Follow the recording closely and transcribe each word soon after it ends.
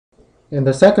In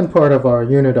the second part of our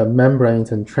unit of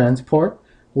membranes and transport,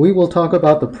 we will talk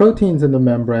about the proteins in the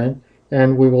membrane,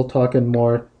 and we will talk in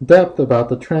more depth about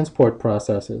the transport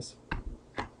processes.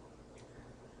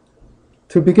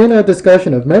 To begin our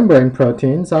discussion of membrane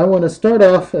proteins, I want to start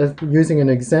off using an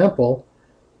example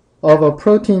of a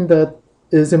protein that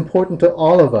is important to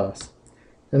all of us.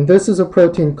 And this is a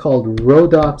protein called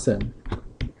rhodopsin.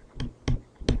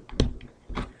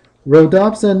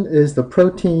 Rhodopsin is the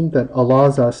protein that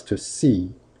allows us to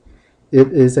see.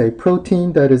 It is a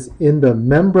protein that is in the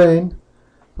membrane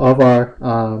of our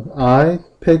eye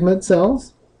pigment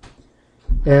cells,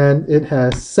 and it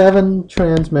has 7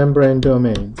 transmembrane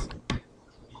domains.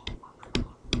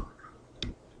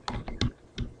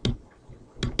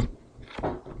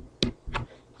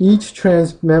 Each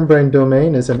transmembrane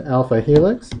domain is an alpha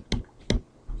helix,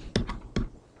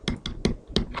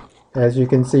 as you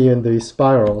can see in these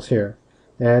spirals here,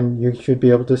 and you should be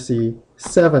able to see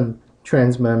 7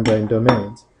 transmembrane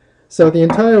domains. So the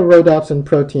entire rhodopsin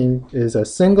protein is a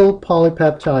single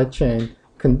polypeptide chain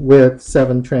with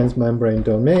 7 transmembrane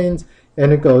domains,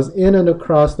 and it goes in and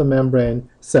across the membrane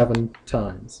 7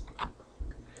 times.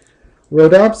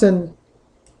 Rhodopsin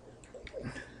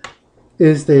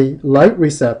is the light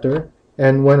receptor,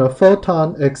 and when a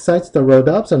photon excites the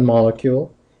rhodopsin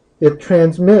molecule, it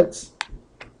transmits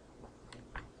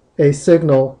a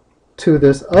signal to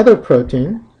this other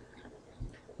protein,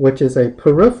 which is a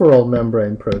peripheral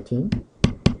membrane protein.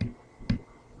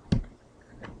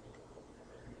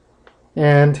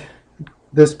 And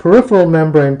this peripheral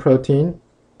membrane protein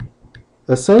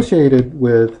associated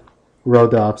with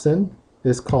rhodopsin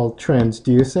is called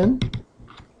transducin.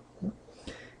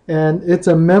 And it's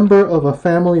a member of a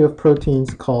family of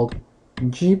proteins called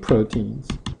G proteins.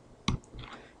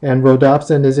 And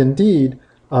rhodopsin is indeed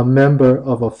a member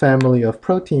of a family of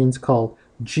proteins called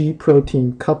G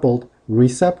protein coupled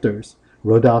receptors.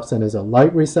 Rhodopsin is a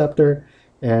light receptor,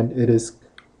 and it is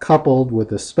coupled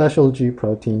with a special G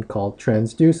protein called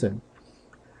transducin.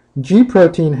 G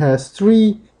protein has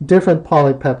 3 different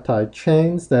polypeptide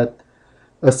chains that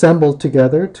assemble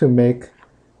together to make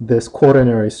this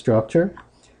quaternary structure.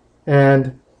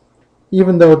 And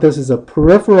even though this is a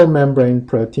peripheral membrane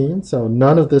protein, so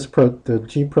none of the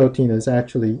G protein is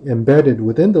actually embedded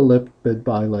within the lipid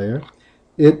bilayer,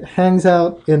 it hangs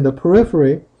out in the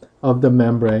periphery of the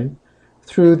membrane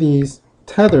through these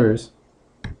tethers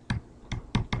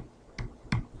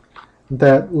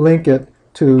that link it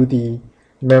to the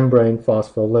membrane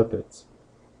phospholipids.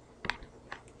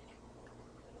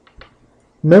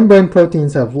 Membrane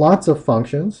proteins have lots of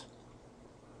functions.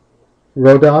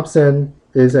 Rhodopsin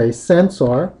is a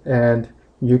sensor, and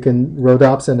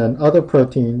rhodopsin and other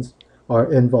proteins are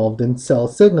involved in cell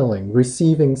signaling,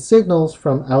 receiving signals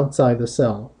from outside the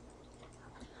cell.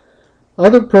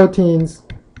 Other proteins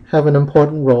have an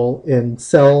important role in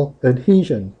cell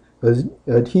adhesion,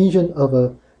 adhesion of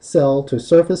a cell to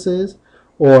surfaces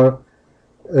or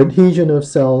adhesion of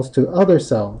cells to other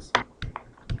cells.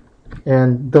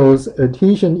 And those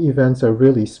adhesion events are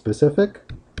really specific.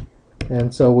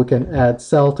 And so we can add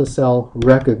cell-to-cell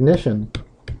recognition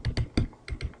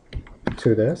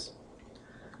to this.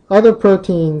 Other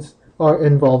proteins are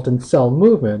involved in cell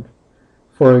movement.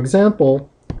 For example,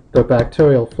 the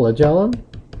bacterial flagellum,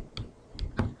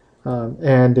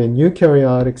 and in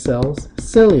eukaryotic cells,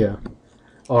 cilia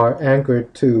are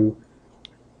anchored to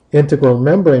integral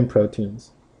membrane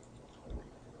proteins.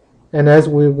 And as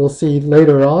we will see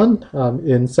later on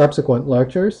in subsequent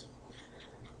lectures,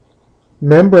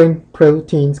 membrane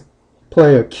proteins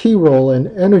play a key role in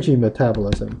energy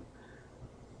metabolism.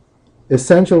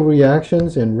 Essential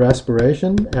reactions in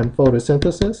respiration and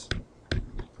photosynthesis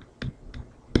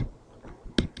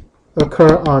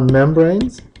occur on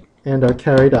membranes and are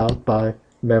carried out by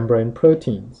membrane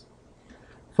proteins.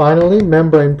 Finally,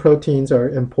 membrane proteins are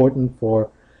important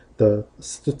for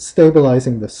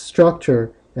stabilizing the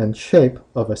structure and shape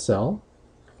of a cell.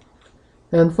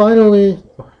 And finally,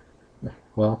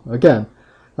 well, again,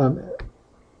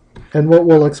 and what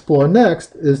we'll explore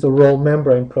next is the role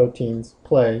membrane proteins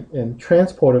play in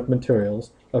transport of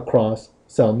materials across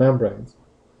cell membranes.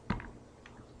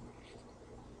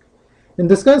 In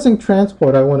discussing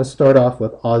transport, I want to start off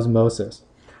with osmosis.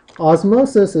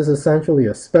 Osmosis is essentially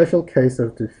a special case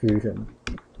of diffusion.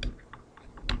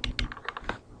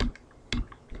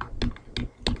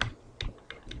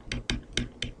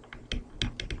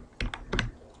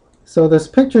 So this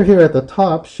picture here at the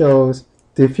top shows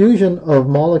diffusion of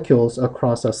molecules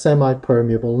across a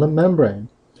semi-permeable membrane.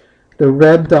 The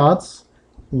red dots,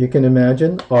 you can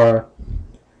imagine, are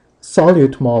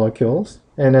solute molecules.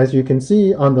 And as you can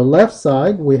see, on the left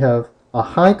side, we have a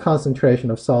high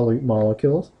concentration of solute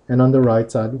molecules, and on the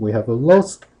right side we have a low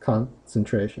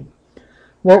concentration.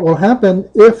 What will happen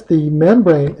if the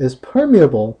membrane is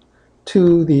permeable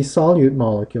to these solute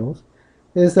molecules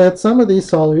is that some of these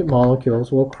solute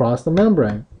molecules will cross the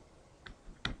membrane,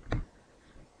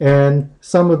 and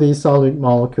some of these solute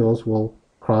molecules will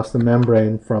cross the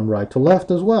membrane from right to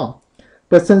left as well.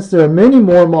 But since there are many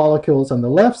more molecules on the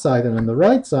left side than on the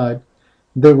right side,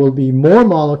 there will be more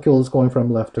molecules going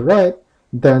from left to right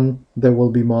than there will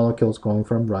be molecules going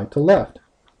from right to left.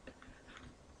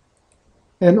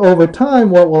 And over time,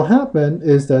 what will happen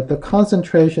is that the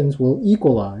concentrations will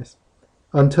equalize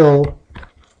until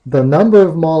the number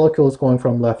of molecules going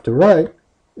from left to right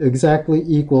exactly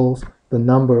equals the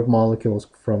number of molecules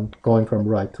going from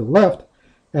right to left.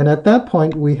 And at that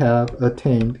point, we have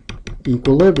attained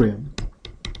equilibrium.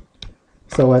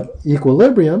 So at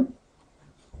equilibrium,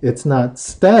 it's not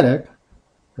static.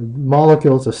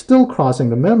 Molecules are still crossing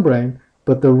the membrane,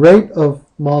 but the rate of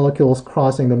molecules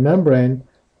crossing the membrane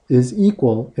is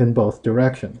equal in both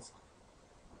directions.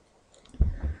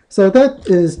 So that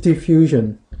is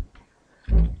diffusion.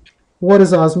 What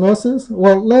is osmosis?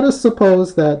 Well, let us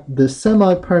suppose that the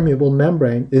semi-permeable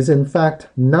membrane is in fact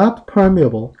not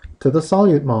permeable to the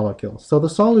solute molecules. So the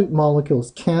solute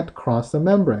molecules can't cross the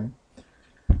membrane.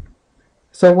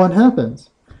 So what happens?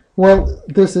 Well,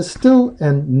 this is still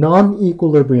a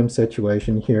non-equilibrium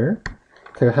situation here,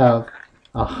 to have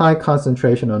a high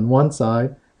concentration on one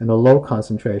side and a low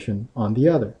concentration on the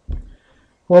other.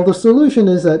 Well, the solution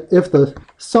is that if the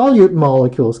solute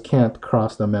molecules can't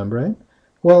cross the membrane,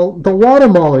 well, the water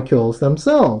molecules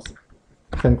themselves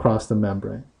can cross the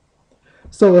membrane.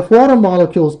 So if water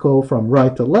molecules go from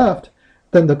right to left,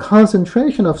 then the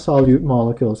concentration of solute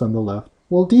molecules on the left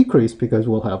will decrease because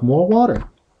we'll have more water.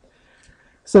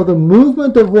 So the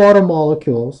movement of water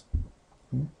molecules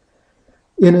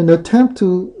in an attempt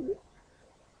to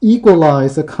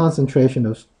equalize the concentration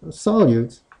of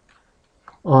solutes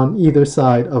on either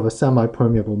side of a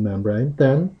semi-permeable membrane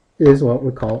then is what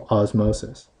we call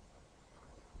osmosis.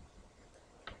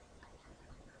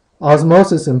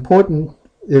 Osmosis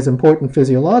is important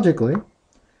physiologically.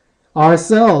 Our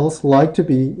cells like to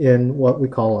be in what we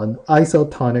call an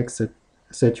isotonic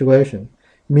situation,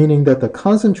 meaning that the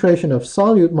concentration of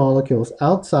solute molecules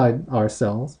outside our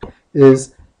cells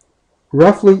is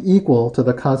roughly equal to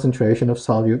the concentration of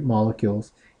solute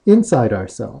molecules inside our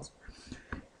cells.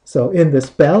 So in this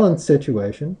balanced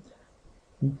situation,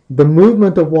 the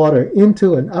movement of water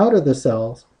into and out of the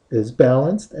cells is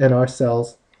balanced, and our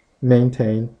cells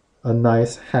maintain a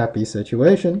nice, happy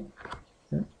situation.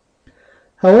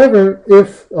 However,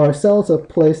 if our cells are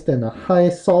placed in a high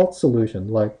salt solution,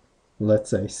 like let's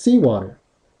say seawater,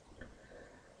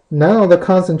 now the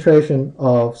concentration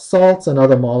of salts and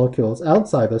other molecules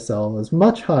outside the cell is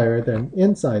much higher than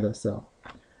inside the cell.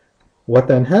 What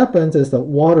then happens is that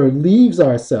water leaves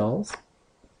our cells,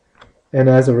 and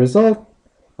as a result,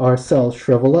 our cells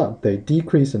shrivel up. They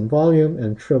decrease in volume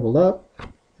and shrivel up,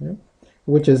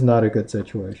 which is not a good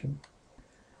situation.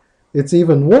 It's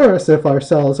even worse if our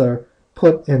cells are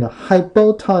put in a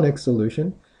hypotonic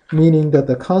solution, meaning that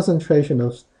the concentration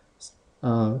of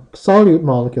solute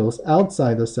molecules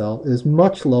outside the cell is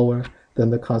much lower than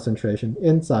the concentration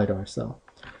inside our cell.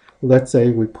 Let's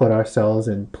say we put our cells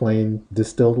in plain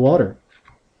distilled water.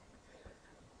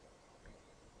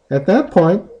 At that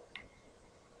point,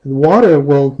 water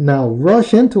will now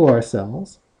rush into our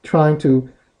cells, trying to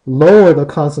lower the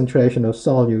concentration of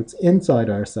solutes inside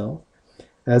our cell.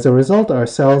 As a result, our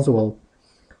cells will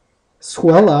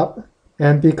swell up,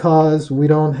 and because we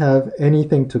don't have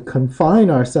anything to confine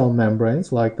our cell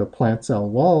membranes, like the plant cell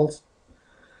walls,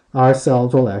 our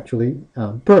cells will actually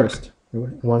burst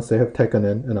once they have taken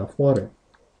in enough water.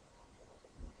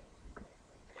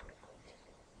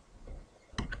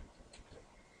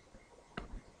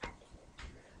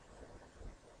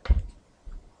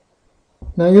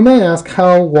 Now you may ask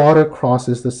how water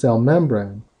crosses the cell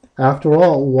membrane. After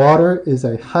all, water is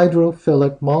a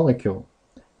hydrophilic molecule,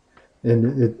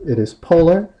 and it is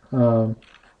polar,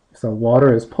 so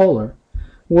water is polar,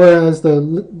 whereas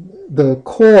the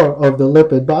core of the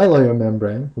lipid bilayer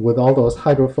membrane, with all those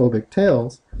hydrophobic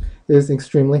tails, is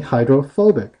extremely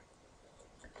hydrophobic.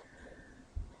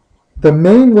 The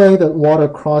main way that water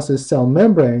crosses cell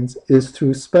membranes is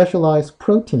through specialized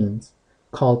proteins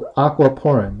called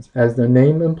aquaporins. As their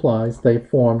name implies, they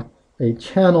form a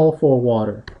channel for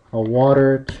water, a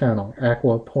water channel,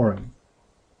 aquaporin.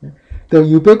 They're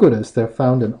ubiquitous. They're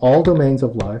found in all domains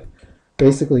of life.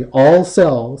 Basically, all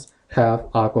cells have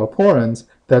aquaporins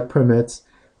that permits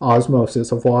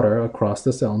osmosis of water across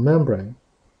the cell membrane.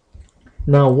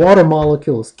 Now, water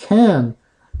molecules can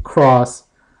cross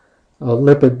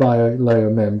lipid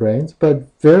bilayer membranes, but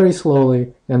very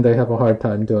slowly, and they have a hard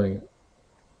time doing it.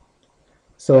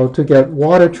 So to get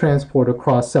water transport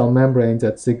across cell membranes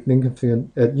at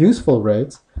useful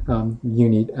rates, you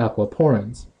need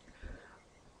aquaporins.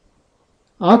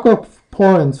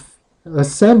 Aquaporins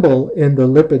assemble in the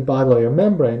lipid bilayer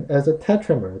membrane as a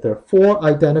tetramer. There are 4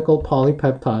 identical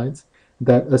polypeptides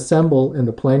that assemble in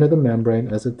the plane of the membrane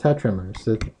as a tetramer.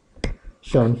 So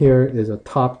shown here is a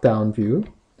top-down view,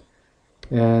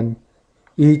 and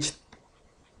each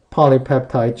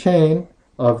polypeptide chain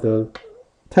of the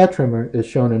tetramer is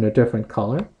shown in a different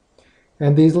color.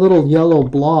 And these little yellow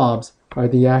blobs are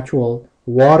the actual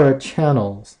water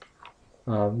channels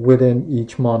within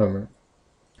each monomer.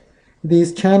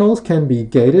 These channels can be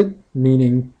gated,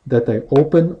 meaning that they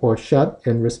open or shut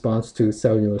in response to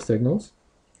cellular signals.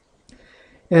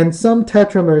 And some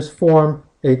tetramers form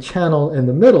a channel in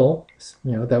the middle,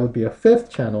 that would be a 5th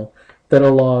channel, that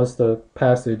allows the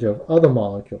passage of other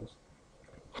molecules.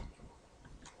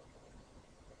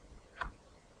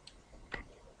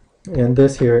 And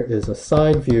this here is a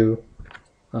side view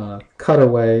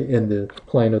cutaway in the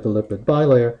plane of the lipid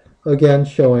bilayer, again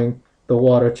showing the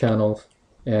water channels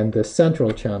and the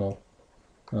central channel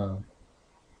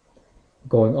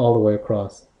going all the way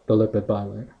across the lipid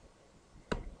bilayer.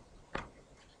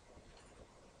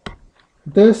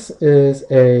 This is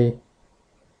a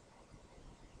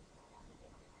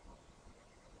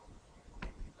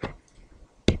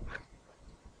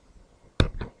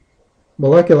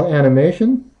molecular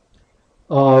animation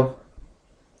of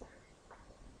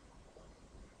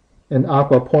an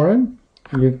aquaporin.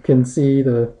 You can see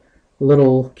the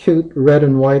little cute red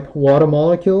and white water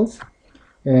molecules,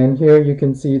 and here you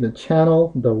can see the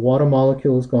channel, the water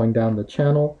molecules going down the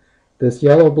channel. This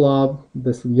yellow blob,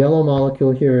 this yellow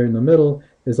molecule here in the middle,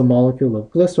 is a molecule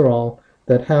of glycerol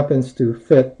that happens to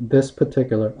fit this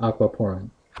particular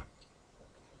aquaporin.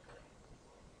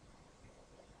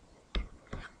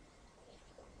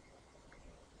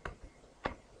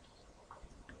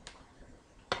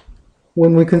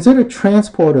 When we consider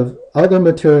transport of other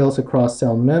materials across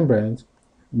cell membranes,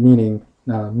 meaning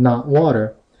not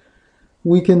water,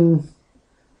 we can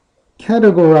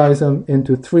categorize them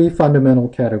into 3 fundamental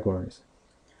categories.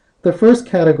 The first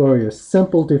category is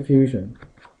simple diffusion.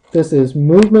 This is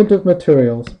movement of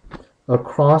materials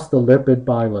across the lipid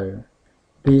bilayer.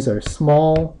 These are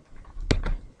small,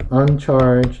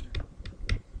 uncharged,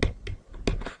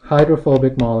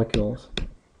 hydrophobic molecules.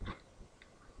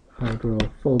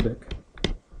 Hydrophobic.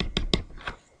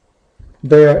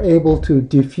 They are able to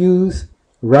diffuse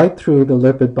right through the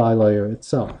lipid bilayer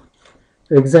itself.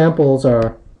 Examples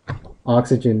are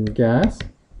oxygen gas,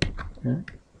 okay,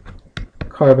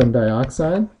 carbon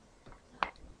dioxide,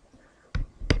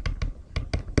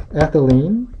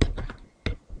 ethylene,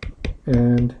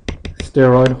 and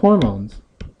steroid hormones.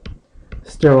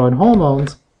 Steroid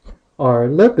hormones are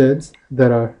lipids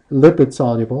that are lipid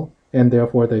soluble, and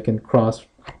therefore they can cross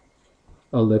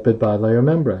a lipid bilayer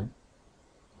membrane.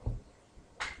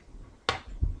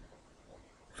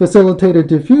 Facilitated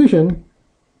diffusion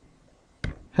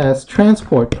has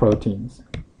transport proteins.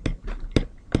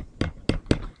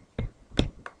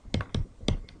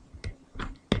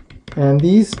 And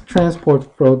these transport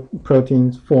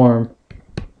proteins form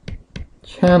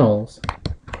channels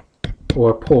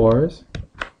or pores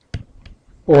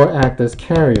or act as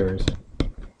carriers.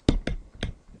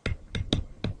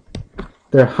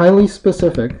 They're highly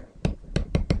specific,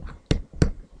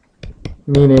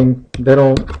 meaning they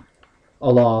don't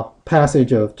allow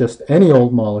passage of just any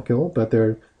old molecule, but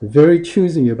they're very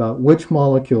choosy about which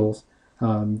molecules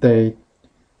they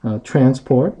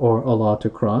transport or allow to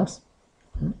cross.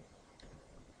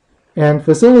 And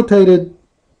facilitated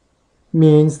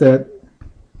means that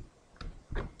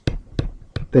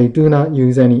they do not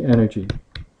use any energy.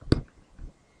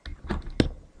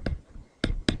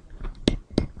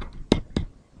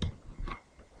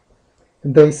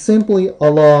 They simply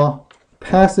allow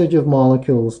passage of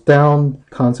molecules down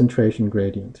concentration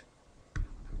gradient.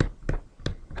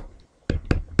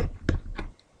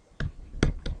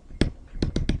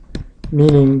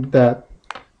 Meaning that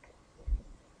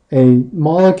a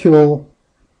molecule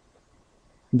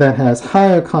that has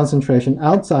higher concentration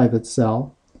outside the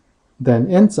cell than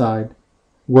inside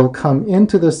will come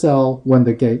into the cell when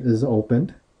the gate is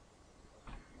opened.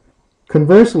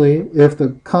 Conversely, if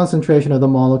the concentration of the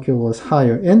molecule is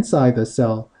higher inside the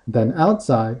cell than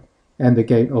outside and the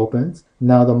gate opens,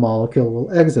 now the molecule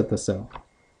will exit the cell.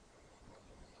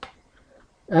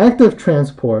 Active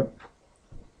transport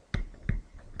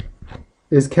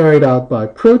is carried out by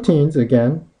proteins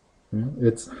again.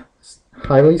 It's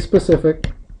highly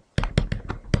specific,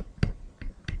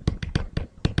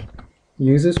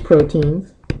 uses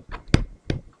proteins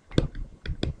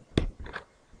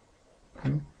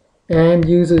and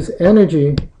uses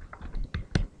energy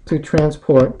to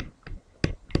transport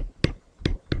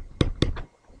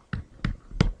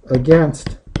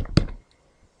against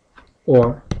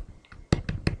or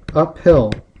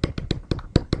uphill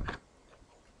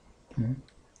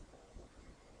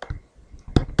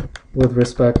with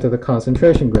respect to the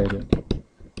concentration gradient.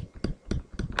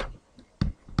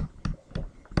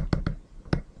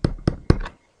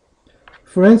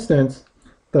 For instance,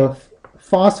 the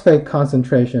phosphate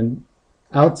concentration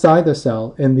outside the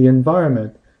cell in the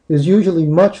environment is usually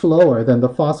much lower than the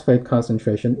phosphate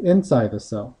concentration inside the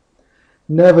cell.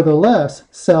 Nevertheless,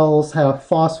 cells have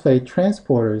phosphate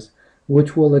transporters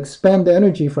which will expend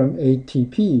energy from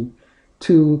ATP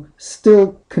to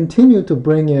still continue to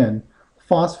bring in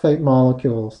phosphate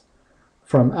molecules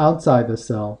from outside the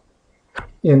cell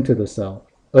into the cell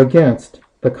against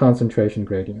the concentration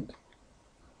gradient.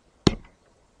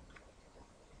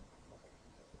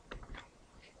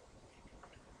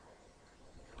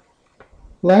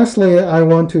 Lastly, I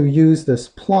want to use this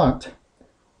plot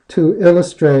to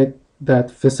illustrate that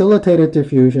facilitated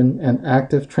diffusion and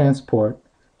active transport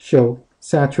show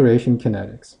saturation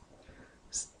kinetics.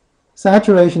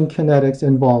 Saturation kinetics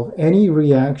involve any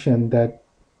reaction that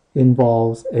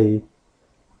involves a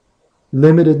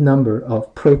limited number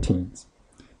of proteins.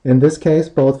 In this case,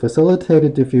 both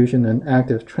facilitated diffusion and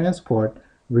active transport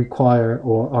require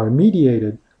or are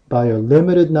mediated by a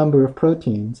limited number of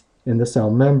proteins in the cell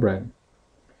membrane.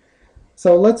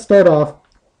 So let's start off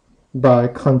by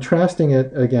contrasting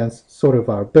it against sort of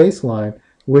our baseline,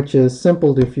 which is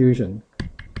simple diffusion.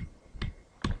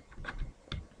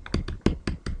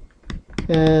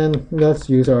 And let's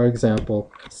use our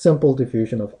example, simple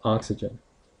diffusion of oxygen.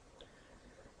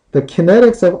 The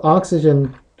kinetics of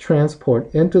oxygen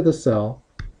transport into the cell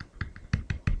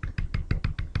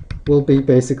will be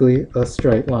basically a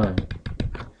straight line,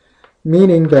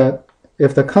 meaning that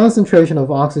if the concentration of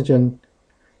oxygen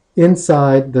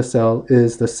inside the cell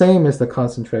is the same as the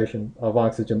concentration of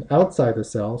oxygen outside the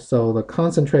cell, so the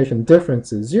concentration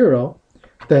difference is 0,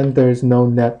 then there's no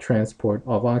net transport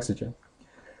of oxygen.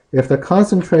 If the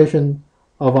concentration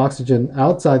of oxygen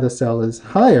outside the cell is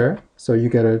higher, so you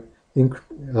get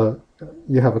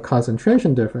you have a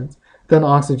concentration difference, then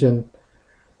oxygen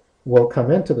will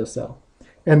come into the cell.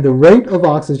 And the rate of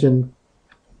oxygen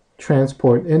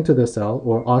transport into the cell,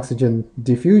 or oxygen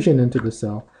diffusion into the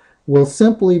cell, will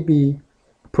simply be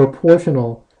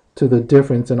proportional to the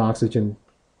difference in oxygen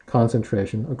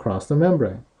concentration across the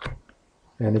membrane.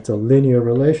 And it's a linear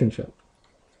relationship.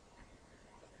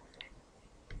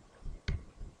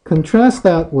 Contrast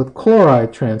that with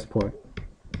chloride transport.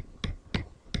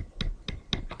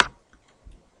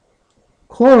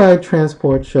 Chloride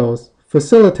transport shows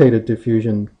facilitated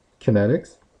diffusion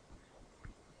kinetics,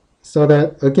 so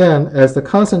that, again, as the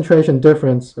concentration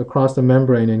difference across the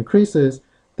membrane increases,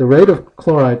 the rate of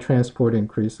chloride transport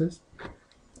increases.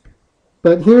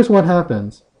 But here's what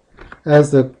happens.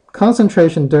 As the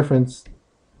concentration difference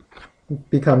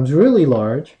becomes really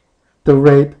large, the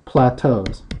rate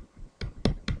plateaus.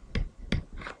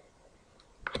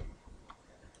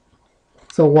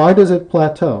 So why does it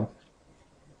plateau?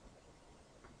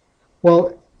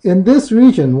 Well, in this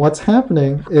region, what's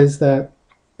happening is that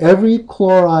every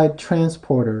chloride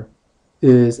transporter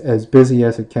is as busy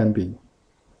as it can be.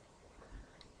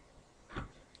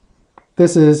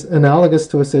 This is analogous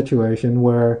to a situation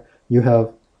where you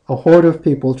have a horde of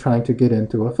people trying to get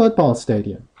into a football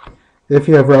stadium. If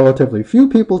you have relatively few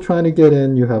people trying to get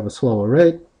in, you have a slower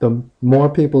rate. The more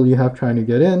people you have trying to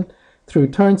get in through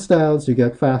turnstiles, you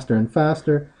get faster and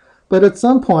faster. But at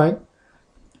some point,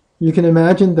 you can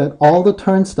imagine that all the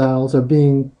turnstiles are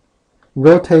being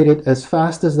rotated as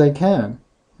fast as they can.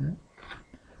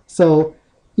 So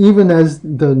even as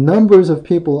the numbers of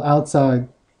people outside,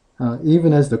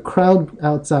 even as the crowd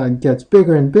outside gets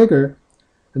bigger and bigger,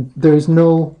 there's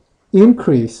no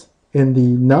increase in the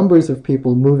numbers of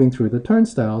people moving through the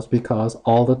turnstiles because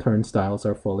all the turnstiles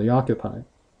are fully occupied.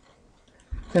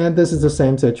 And this is the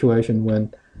same situation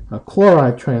when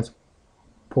chloride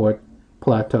transport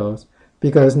plateaus,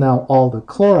 because now all the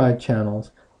chloride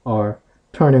channels are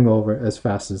turning over as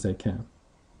fast as they can.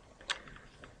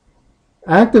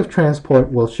 Active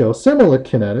transport will show similar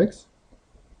kinetics,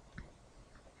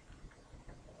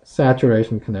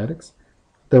 saturation kinetics.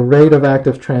 The rate of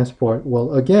active transport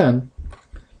will again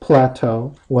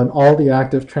plateau when all the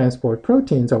active transport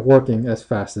proteins are working as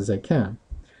fast as they can.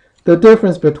 The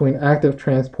difference between active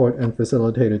transport and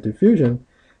facilitated diffusion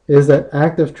is that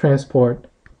active transport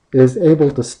is able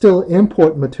to still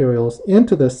import materials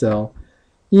into the cell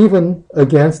even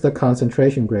against the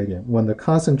concentration gradient. When the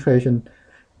concentration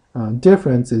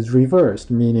difference is reversed,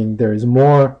 meaning there is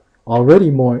already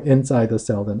more inside the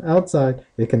cell than outside,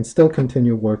 it can still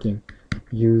continue working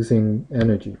using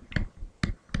energy.